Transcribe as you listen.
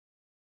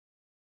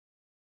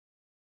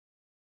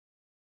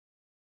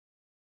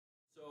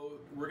So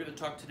we're going to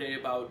talk today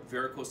about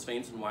varicose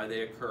veins and why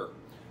they occur.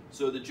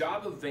 So the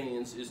job of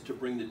veins is to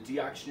bring the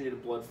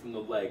deoxygenated blood from the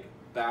leg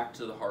back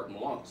to the heart and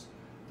lungs.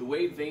 The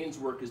way veins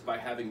work is by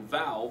having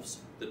valves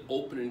that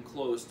open and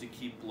close to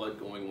keep blood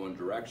going one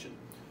direction.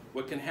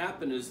 What can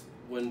happen is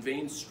when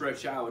veins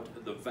stretch out,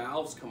 the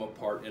valves come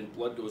apart and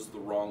blood goes the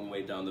wrong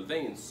way down the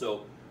veins.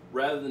 So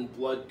rather than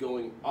blood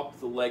going up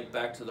the leg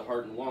back to the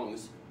heart and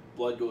lungs,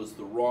 blood goes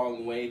the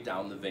wrong way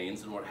down the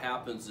veins, and what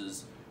happens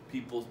is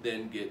people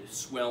then get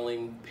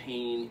swelling,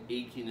 pain,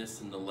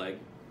 achiness in the leg,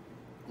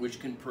 which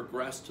can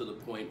progress to the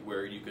point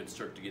where you can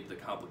start to get the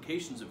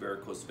complications of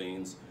varicose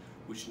veins,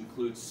 which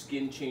includes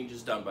skin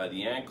changes down by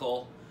the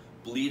ankle,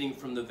 bleeding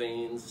from the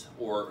veins,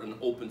 or an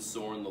open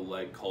sore in the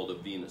leg called a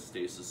venous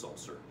stasis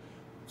ulcer.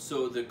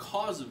 So the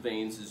cause of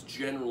veins is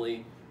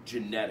generally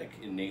genetic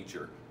in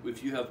nature.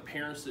 If you have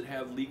parents that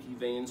have leaky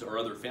veins or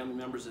other family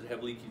members that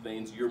have leaky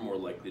veins, you're more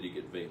likely to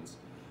get veins.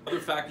 Other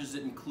factors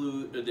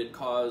that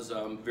cause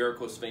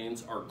varicose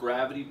veins are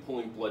gravity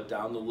pulling blood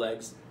down the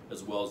legs,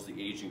 as well as the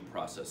aging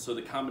process. So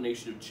the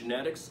combination of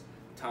genetics,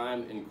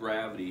 time, and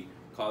gravity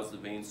cause the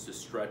veins to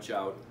stretch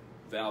out,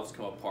 valves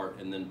come apart,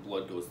 and then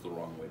blood goes the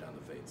wrong way down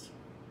the veins.